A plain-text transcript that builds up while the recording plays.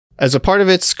As a part of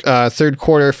its third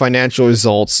quarter financial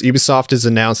results, Ubisoft has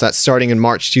announced that starting in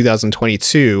March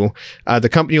 2022, the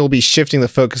company will be shifting the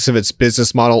focus of its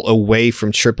business model away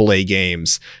from AAA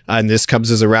games. And this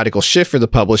comes as a radical shift for the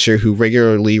publisher, who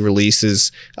regularly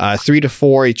releases 3 to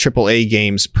 4 AAA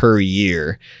games per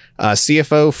year.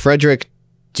 CFO Frederick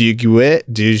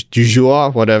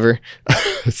Dujois, whatever,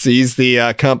 sees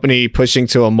the company pushing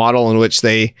to a model in which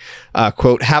they,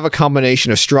 quote, have a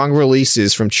combination of strong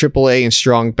releases from AAA and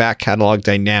strong back catalog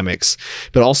dynamics,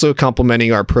 but also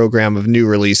complementing our program of new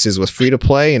releases with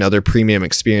free-to-play and other premium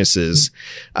experiences.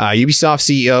 Ubisoft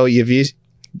CEO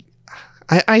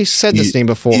I said this name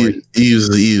before.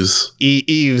 Yves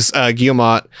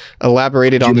Guillemot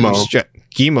elaborated on the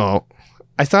Guillemot.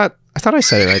 I thought I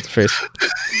said it right the first.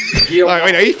 Wait,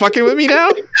 are you fucking with me now?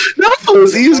 No,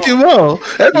 it's Yves Guillemot.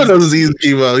 Everyone knows Yves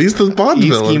Guillemot. He's the Bond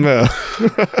villain.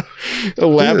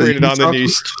 Elaborated on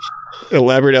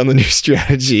the new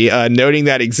strategy, noting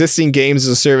that existing games as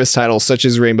a service titles such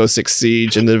as Rainbow Six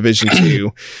Siege and The Division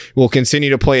 2 will continue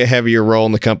to play a heavier role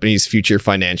in the company's future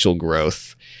financial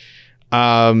growth.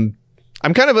 I'm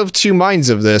kind of two minds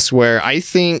of this, where I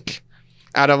think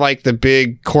out of like the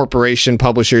big corporation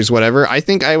publishers, whatever, I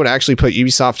think I would actually put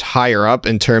Ubisoft higher up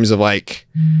in terms of like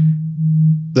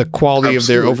the quality of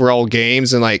their overall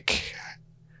games. And like,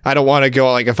 I don't want to go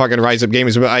like a fucking Rise Up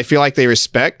Games, but I feel like they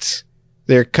respect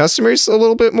their customers a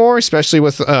little bit more, especially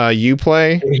with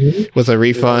Uplay, with the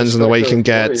refunds and the way you can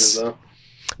get.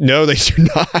 No, they do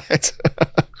not.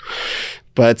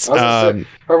 But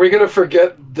are we gonna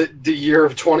forget the year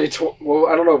of 2020? Well,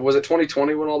 I don't know. Was it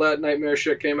 2020 when all that nightmare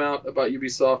shit came out about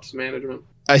Ubisoft's management?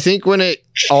 I think when it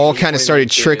all kind of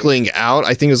started trickling out,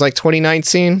 I think it was like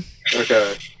 2019.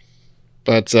 Okay.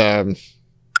 But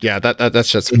yeah,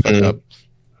 that's just fucked up.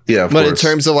 Yeah, but in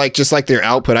terms of like just like their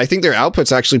output, I think their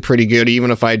output's actually pretty good, even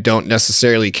if I don't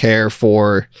necessarily care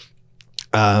for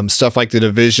stuff like The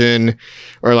Division,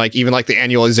 or like even like the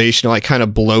annualization, like kind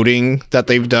of bloating that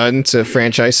they've done to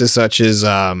franchises such as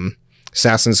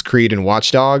Assassin's Creed and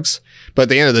Watch Dogs. But at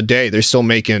the end of the day, they're still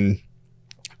making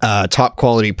top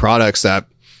quality products that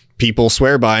people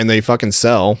swear by and they fucking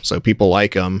sell, so people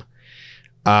like them.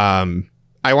 I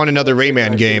want another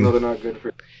Rayman game.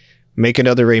 Make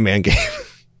another Rayman game,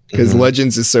 because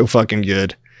Legends is so fucking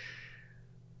good.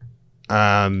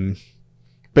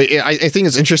 But I think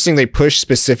it's interesting they push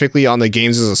specifically on the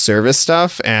games as a service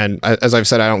stuff. And as I've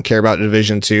said, I don't care about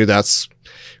Division 2. That's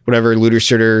whatever looter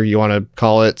shooter you want to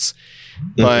call it.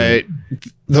 But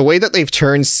the way that they've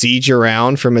turned Siege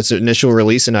around from its initial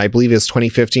release, and I believe it's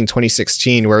 2015,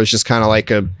 2016, where it was just kind of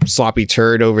like a sloppy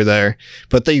turd over there.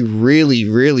 But they really,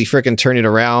 really freaking turn it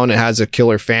around. It has a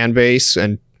killer fan base.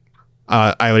 And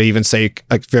I would even say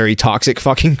a very toxic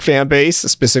fucking fan base,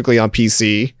 specifically on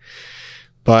PC.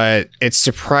 But it's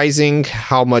surprising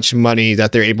how much money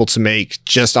that they're able to make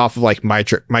just off of like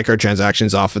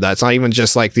microtransactions off of that. It's not even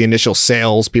just like the initial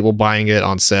sales, people buying it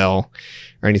on sale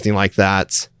or anything like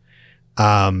that.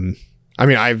 I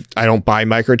mean, I don't buy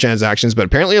microtransactions, but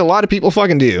apparently a lot of people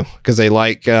fucking do, because they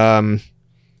like I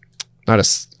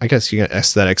guess you get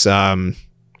aesthetics.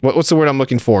 What's the word I'm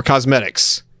looking for?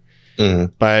 Cosmetics.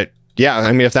 But yeah,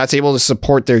 I mean, if that's able to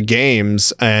support their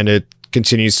games and it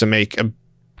continues to make a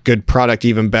good product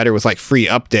even better with like free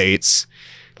updates,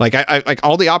 like I like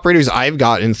all the operators I've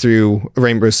gotten through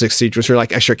Rainbow Six Siege, which are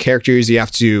like extra characters you have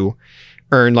to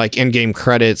earn like in-game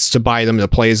credits to buy them, to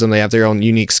play them. They have their own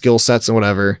unique skill sets and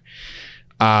whatever.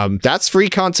 That's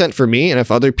free content for me, and if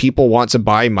other people want to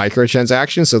buy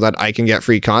microtransactions so that I can get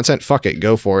free content, fuck it,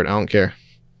 go for it. I don't care.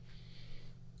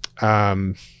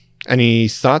 Any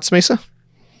thoughts, Mesa?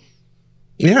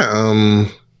 Yeah,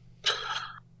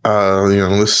 you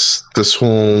know, this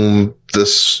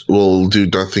will do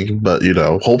nothing but, you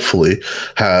know, hopefully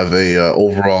have a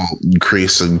overall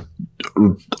increase in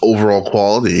overall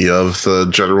quality of the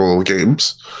general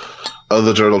games, of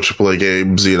the general AAA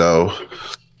games. You know,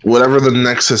 whatever the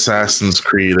next Assassin's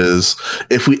Creed is,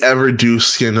 if we ever do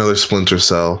see another Splinter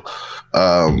Cell,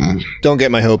 don't get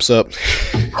my hopes up.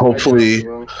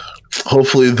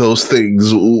 Hopefully those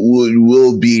things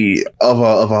will be of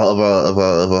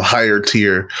a higher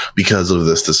tier because of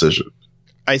this decision.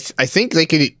 I think they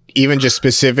could even just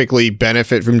specifically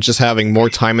benefit from just having more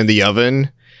time in the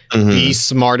oven, be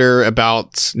smarter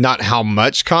about not how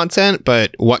much content,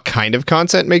 but what kind of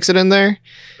content makes it in there.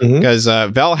 Because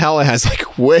Valhalla has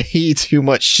like way too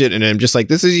much shit in it. I'm just like,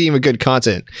 this isn't even good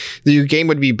content. Your game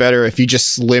would be better if you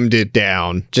just slimmed it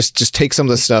down. Just take some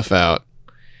of the stuff out.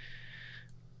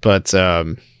 But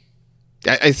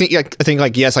I think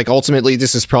like, yes, like ultimately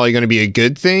this is probably going to be a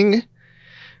good thing.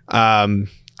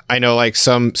 I I know like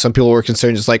some people were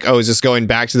concerned, just like, oh, is this going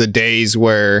back to the days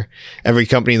where every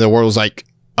company in the world was like,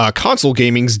 console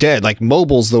gaming's dead, like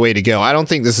mobile's the way to go. I don't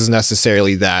think this is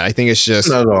necessarily that. I think it's just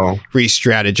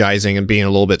re-strategizing and being a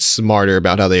little bit smarter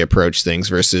about how they approach things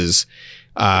versus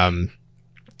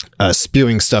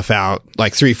spewing stuff out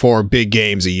like 3-4 big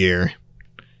games a year.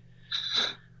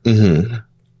 Mm-hmm.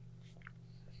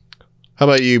 How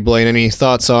about you, Blaine? Any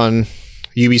thoughts on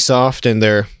Ubisoft and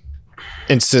their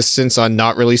insistence on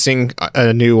not releasing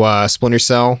a new Splinter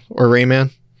Cell or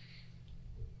Rayman?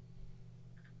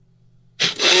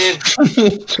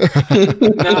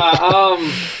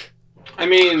 I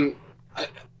mean,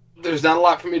 there's not a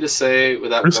lot for me to say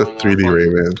without. There's a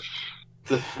 3D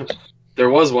Rayman. There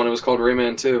was one. It was called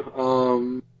Rayman 2.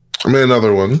 I mean,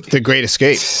 another one. The Great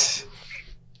Escape.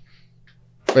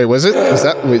 Wait, was it? Is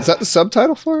that the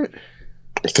subtitle for it?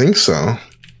 I think so.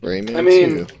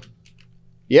 Rayman 2.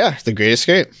 Yeah, The Great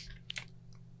Escape.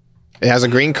 It has a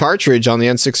green cartridge on the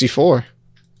N64.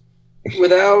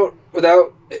 Without,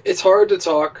 it's hard to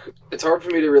talk. It's hard for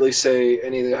me to really say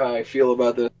anything how I feel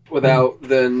about this without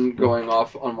then going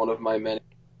off on one of my many.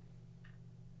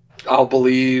 I'll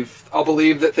believe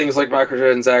that things like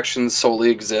microtransactions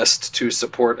solely exist to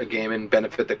support a game and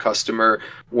benefit the customer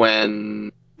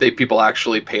when people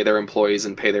actually pay their employees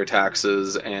and pay their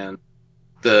taxes, and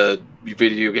the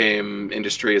video game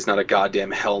industry is not a goddamn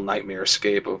hell nightmare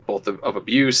escape of both of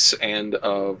abuse and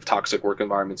of toxic work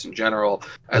environments in general,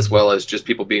 as well as just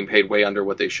people being paid way under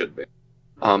what they should be.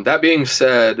 That being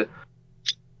said,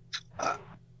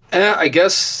 I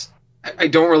guess I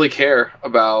don't really care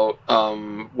about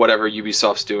whatever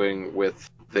Ubisoft's doing with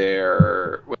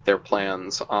their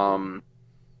plans.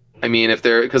 I mean, if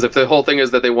the whole thing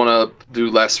is that they want to do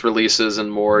less releases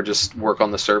and more just work on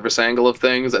the service angle of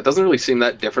things, that doesn't really seem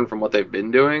that different from what they've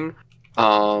been doing.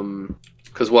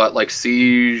 Because like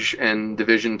Siege and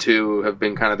Division 2 have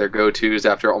been kind of their go-tos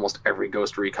after almost every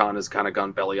Ghost Recon has kind of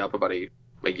gone belly up about I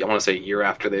want to say a year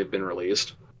after they've been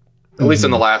released. At least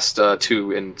in the last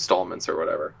 2 installments or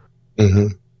whatever. Mm-hmm.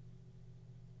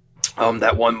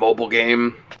 That one mobile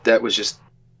game that was just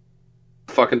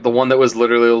fucking the one that was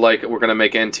literally like, we're gonna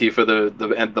make NT for the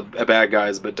bad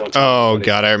guys, but don't. Oh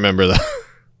god, I remember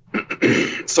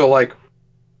that. So like,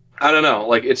 I don't know.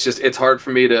 Like it's hard for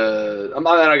me to. I'm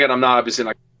not obviously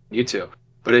not you two,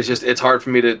 but it's hard for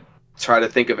me to try to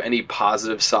think of any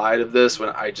positive side of this when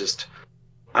I'm just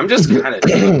kind of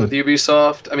done with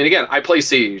Ubisoft. I mean, again, I play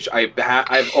Siege.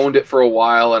 I've owned it for a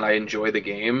while and I enjoy the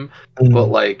game, but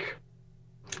like,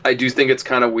 I do think it's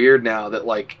kind of weird now that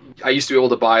like I used to be able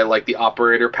to buy like the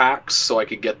operator packs so I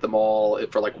could get them all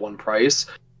for like one price.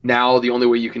 Now the only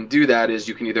way you can do that is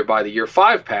you can either buy the Year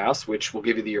 5 pass, which will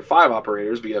give you the Year 5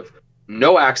 operators, but you have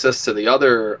no access to the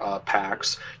other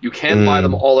packs. You can buy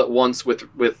them all at once with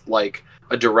like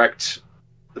a direct.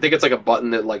 I think it's like a button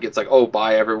that like it's like, oh,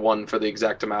 buy everyone for the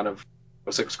exact amount of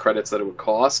Rainbow Six credits that it would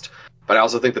cost. But I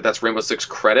also think that that's Rainbow Six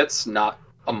credits, not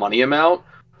a money amount.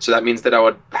 So that means that I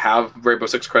would have Rainbow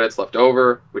Six credits left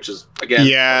over, which is again.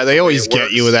 Yeah, they always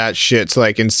get you with that shit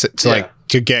to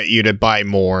get you to buy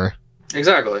more.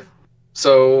 Exactly.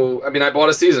 So I mean, I bought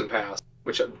a season pass,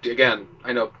 which again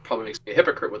I know probably makes me a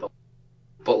hypocrite with them,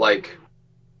 but like,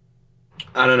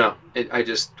 I don't know.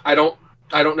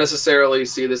 I don't necessarily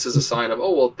see this as a sign of,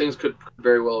 oh well, things could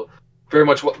very well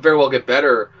get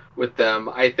better with them.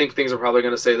 I think things are probably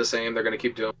going to stay the same. They're going to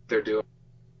keep doing what they're doing.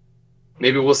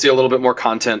 Maybe we'll see a little bit more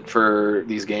content for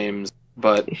these games,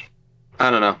 but I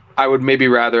don't know. I would maybe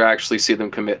rather actually see them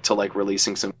commit to like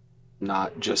releasing some,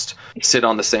 not just sit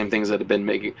on the same things that have been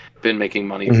making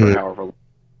money for however long.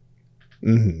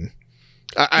 Mm-hmm.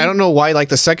 I don't know why. Like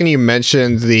the second you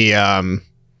mentioned the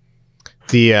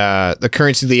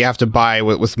currency that you have to buy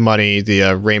with money,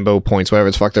 the rainbow points, whatever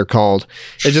the fuck they're called,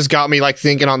 it just got me like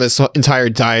thinking on this entire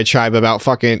diatribe about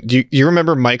fucking. Do you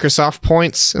remember Microsoft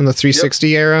points in the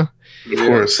 360 era? Of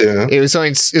course, yeah. It was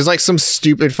like some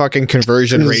stupid fucking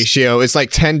conversion ratio. It's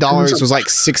like $10 was like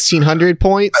 1,600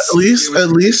 points. At least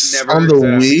on the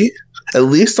Wii. At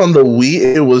least on the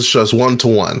Wii, it was just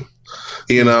 1-to-1.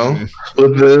 You know,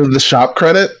 with the shop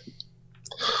credit.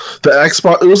 The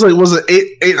Xbox, it was like, was it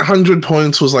 800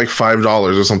 points was like $5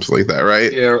 or something like that,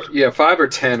 right? Yeah, 5 or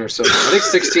 10 or so. I think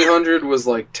 1,600 was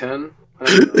like 10.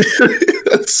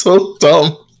 That's so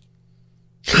dumb.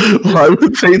 Why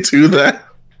would they do that?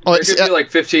 There could be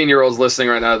like 15-year-olds listening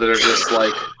right now that are just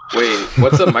like, wait,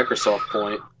 what's a Microsoft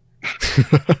point?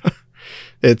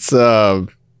 It's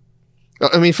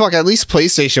I mean, fuck, at least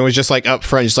PlayStation was just like up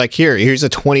front, just like, here's a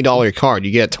 $20 card.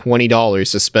 You get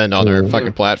 $20 to spend on our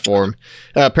fucking platform.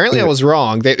 Apparently I was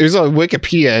wrong. There's a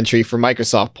Wikipedia entry for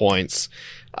Microsoft points.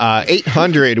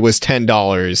 $800 was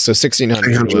 $10, so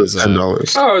 $1,600 was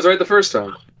 $10. Oh, I was right the first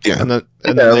time. Yeah. And then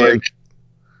like,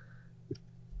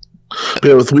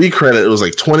 but with Wii credit, it was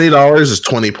like $20 is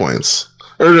 20 points.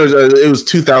 Or no, it was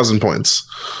 2,000 points.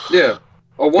 Yeah.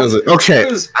 I was like, okay,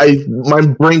 my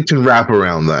brain can wrap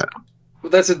around that.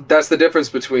 That's the difference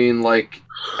between like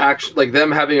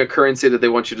them having a currency that they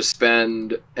want you to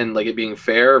spend and like it being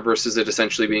fair versus it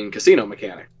essentially being casino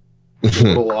mechanic. What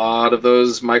a lot of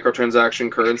those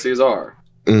microtransaction currencies are.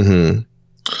 Mm-hmm.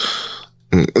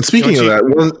 And speaking of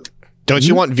that, don't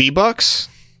you want V-Bucks?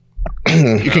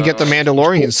 You can get the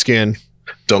Mandalorian skin.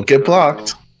 Don't get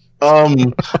blocked.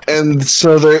 And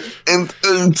so and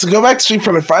to go back to Street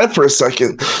Fighter 5 for a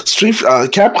second,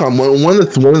 Capcom, one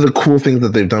of the cool things that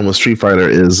they've done with Street Fighter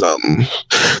is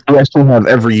they actually have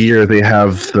every year they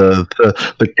have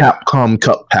the Capcom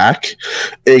Cup pack.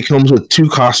 It comes with 2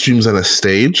 costumes and a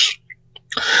stage.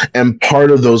 And part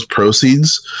of those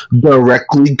proceeds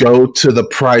directly go to the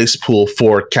prize pool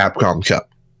for Capcom Cup.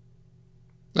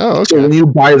 Oh, okay. So when you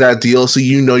buy that DLC,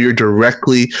 you know you're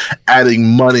directly adding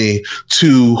money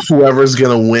to whoever's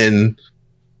going to win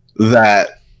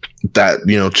that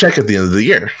check at the end of the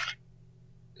year.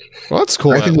 Well, that's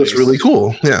cool. I think that's really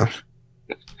cool. Yeah.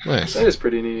 Nice. That is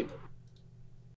pretty neat.